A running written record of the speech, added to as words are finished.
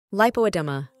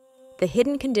Lipoedema, the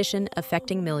hidden condition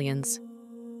affecting millions.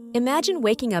 Imagine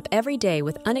waking up every day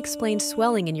with unexplained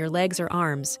swelling in your legs or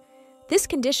arms. This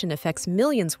condition affects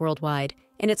millions worldwide,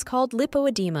 and it's called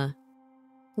lipoedema.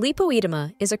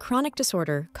 Lipoedema is a chronic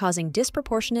disorder causing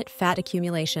disproportionate fat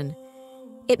accumulation.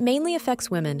 It mainly affects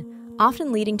women,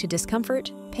 often leading to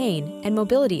discomfort, pain, and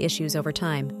mobility issues over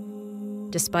time.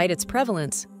 Despite its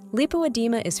prevalence,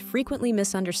 lipoedema is frequently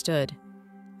misunderstood.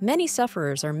 Many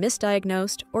sufferers are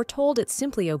misdiagnosed or told it's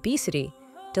simply obesity,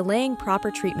 delaying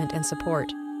proper treatment and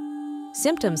support.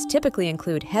 Symptoms typically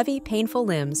include heavy, painful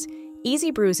limbs, easy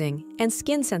bruising, and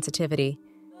skin sensitivity.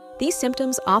 These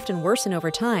symptoms often worsen over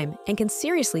time and can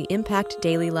seriously impact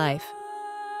daily life.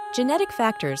 Genetic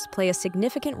factors play a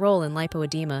significant role in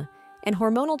lipoedema, and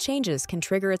hormonal changes can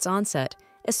trigger its onset,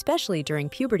 especially during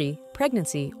puberty,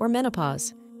 pregnancy, or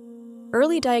menopause.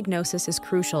 Early diagnosis is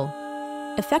crucial.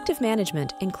 Effective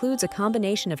management includes a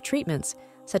combination of treatments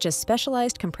such as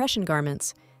specialized compression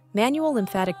garments, manual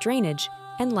lymphatic drainage,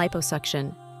 and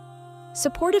liposuction.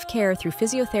 Supportive care through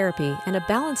physiotherapy and a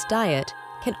balanced diet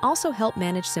can also help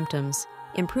manage symptoms,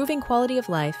 improving quality of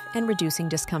life and reducing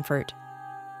discomfort.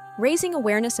 Raising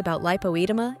awareness about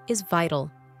lipoedema is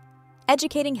vital.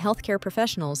 Educating healthcare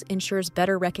professionals ensures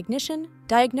better recognition,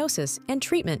 diagnosis, and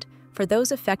treatment for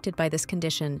those affected by this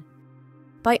condition.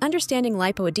 By understanding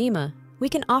lipoedema, we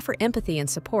can offer empathy and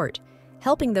support,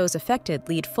 helping those affected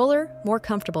lead fuller, more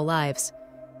comfortable lives.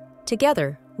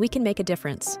 Together, we can make a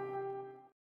difference.